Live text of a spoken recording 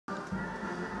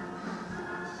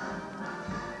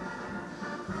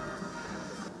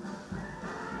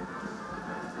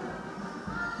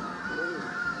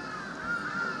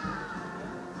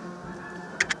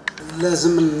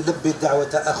لازم نلبي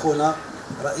دعوة أخونا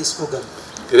رئيس أوغندا.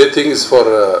 Greetings for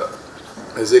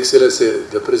His Excellency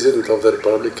the President of the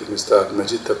Republic, Mr.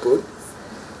 Majid Tebboune,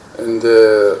 and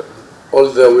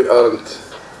although we aren't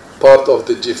part of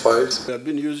the G5. We have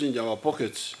been using our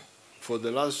pockets for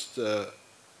the last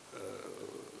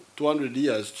 200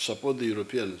 years to support the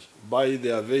Europeans, buy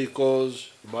their vehicles,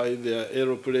 buy their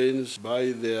aeroplanes,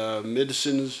 buy their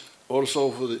medicines,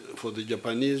 also for the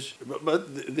Japanese.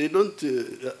 But they don't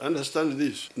understand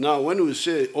this. Now, when we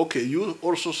say, okay, you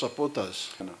also support us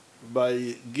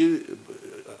by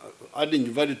adding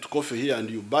value to coffee here and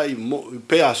you buy more, you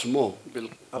pay us more,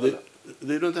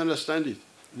 they don't understand it.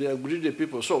 They are greedy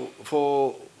people. So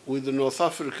with North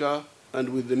Africa and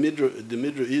with the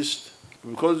Middle East,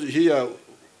 because here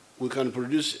we can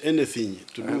produce anything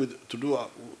to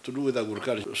do with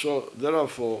agriculture. So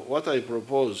therefore, what I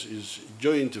propose is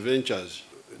joint ventures.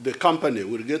 The company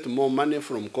will get more money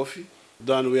from coffee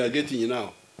than we are getting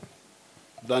now.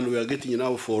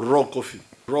 For raw coffee.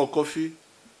 Raw coffee,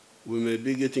 we may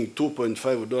be getting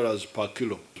 $2.5 per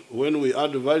kilo. When we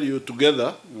add value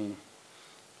together,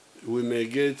 we may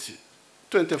get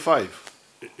 25.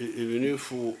 Even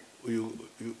if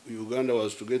Uganda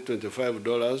was to get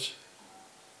 $25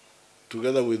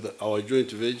 together with our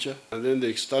joint venture, and then the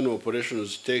external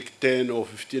operations take $10 or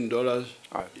 $15,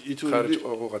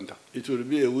 it will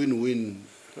be a win-win.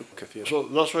 So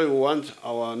that's why we want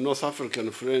our North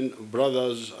African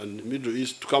brothers and Middle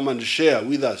East to come and share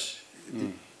with us.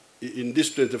 In this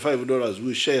 $25,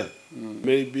 we share.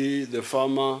 Maybe the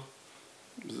farmer,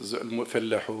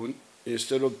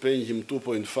 instead of paying him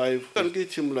 2.5, we can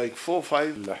get him like 4 or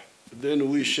 5. Then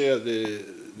we share the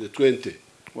 20.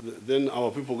 Then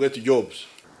our people get jobs.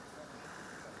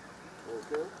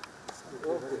 Okay.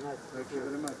 Thank you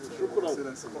very much.